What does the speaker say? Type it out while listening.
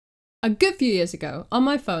A good few years ago, on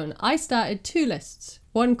my phone, I started two lists,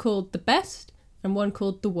 one called the best and one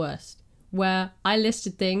called the worst, where I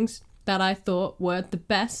listed things that I thought were the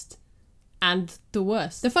best and the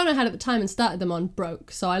worst. The phone I had at the time and started them on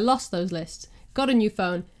broke, so I lost those lists, got a new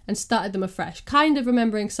phone and started them afresh, kind of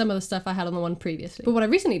remembering some of the stuff I had on the one previously. But what I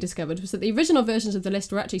recently discovered was that the original versions of the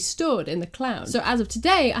list were actually stored in the cloud. So as of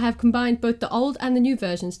today, I have combined both the old and the new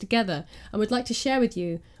versions together and would like to share with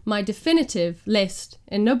you my definitive list,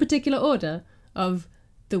 in no particular order, of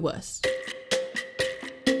the worst.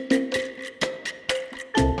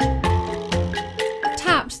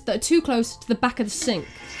 Taps that are too close to the back of the sink.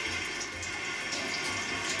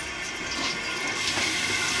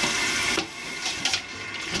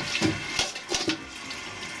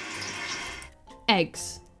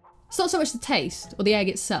 Eggs. It's not so much the taste or the egg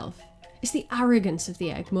itself, it's the arrogance of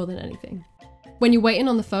the egg more than anything. When you're waiting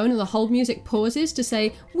on the phone and the hold music pauses to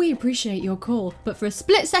say, "We appreciate your call," but for a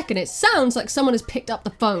split second it sounds like someone has picked up the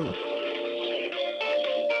phone.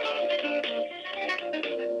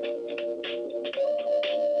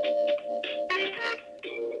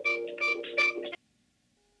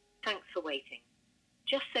 Thanks for waiting.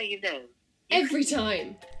 Just so you know. Every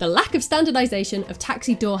time. The lack of standardisation of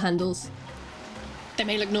taxi door handles. They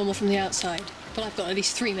may look normal from the outside, but I've got at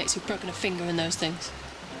least 3 mates who've broken a finger in those things.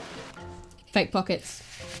 Fake pockets.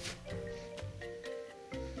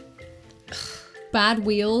 Bad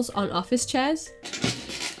wheels on office chairs.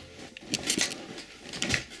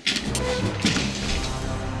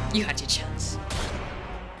 You had your chance.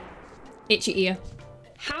 Itchy ear.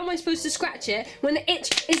 How am I supposed to scratch it when the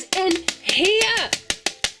itch is in here?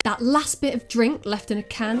 That last bit of drink left in a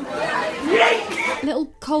can. Little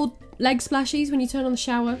cold leg splashies when you turn on the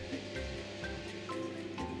shower.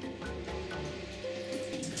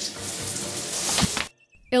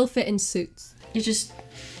 Ill-fitting suits. You're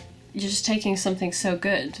just taking something so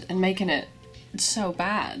good and making it so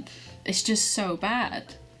bad. It's just so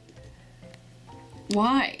bad.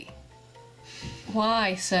 Why?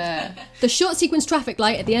 Why, sir? The short sequence traffic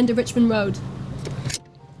light at the end of Richmond Road.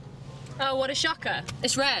 Oh, what a shocker.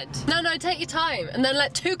 It's red. No, take your time and then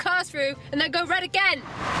let 2 cars through and then go red again.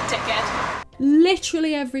 Dickhead.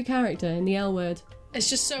 Literally every character in the L Word. It's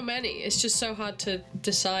just so many. It's just so hard to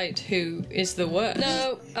decide who is the worst.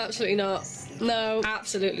 No, absolutely not. No,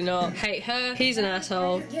 absolutely not. Hate her. He's an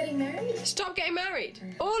asshole. Getting married? Stop getting married.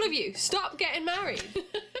 All of you, stop getting married.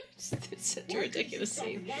 It's such a ridiculous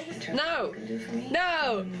scene. No!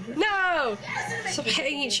 No! No! Stop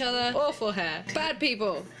hitting each other. Awful hair. Bad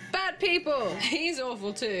people. Bad people. He's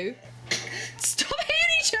awful too. Stop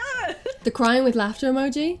hitting each other! The crying with laughter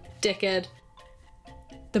emoji. Dickhead.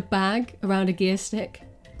 The bag around a gear stick.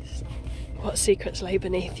 What secrets lay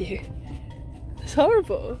beneath you? It's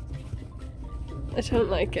horrible. I don't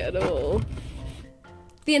like it at all.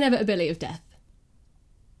 The inevitability of death.